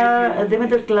you are, the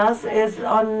middle class is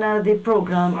on the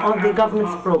program, on the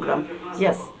government's program.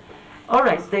 Yes. All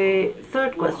right, the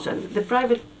third question, the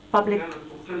private-public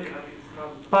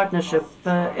partnership.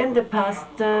 In the past,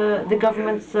 the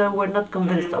governments were not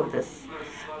convinced of this.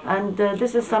 And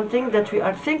this is something that we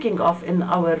are thinking of in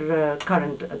our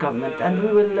current government, and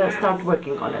we will start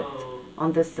working on it,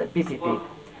 on this PPP.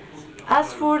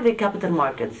 As for the capital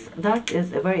markets, that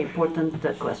is a very important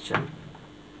question.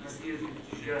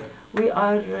 We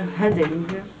are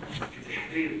heading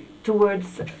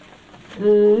towards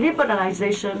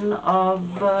liberalization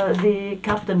of the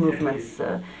capital movements,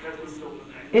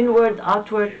 inward,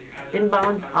 outward,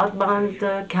 inbound, outbound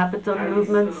capital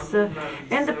movements.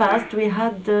 In the past, we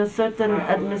had certain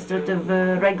administrative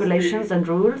regulations and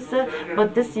rules,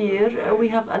 but this year we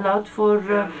have allowed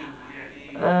for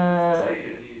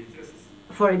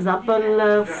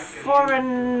example,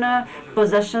 foreign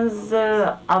possessions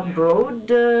abroad,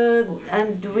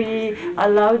 and we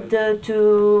allowed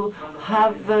to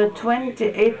have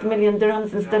 28 million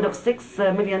dirhams instead of 6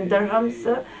 million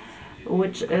dirhams,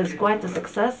 which is quite a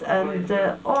success, and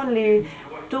only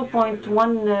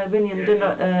 2.1 billion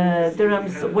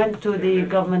dirhams went to the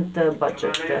government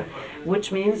budget,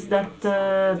 which means that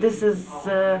this is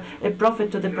a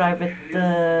profit to the private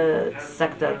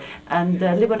sector, and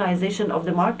liberalization of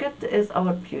the market is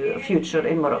our future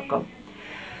in Morocco.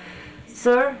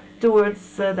 Sir,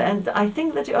 towards the end, I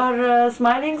think that you are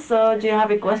smiling, so do you have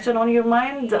a question on your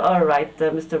mind? All right,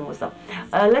 Mr. Musa.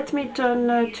 Let me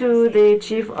turn to the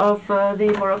chief of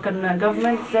the Moroccan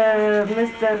government, Mr.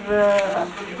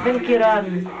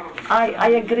 Benkirane. I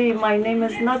agree, my name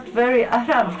is not very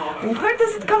Arab. Where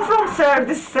does it come from, sir,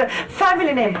 this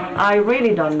family name? I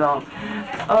really don't know.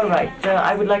 All right,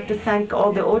 I would like to thank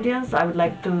all the audience. I would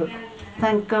like to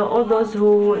thank all those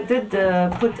who did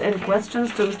put in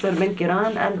questions to Mr.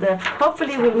 Benkirane, and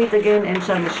hopefully we'll meet again in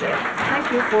Sharm el-Sheikh.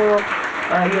 Thank you for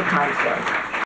your time, sir.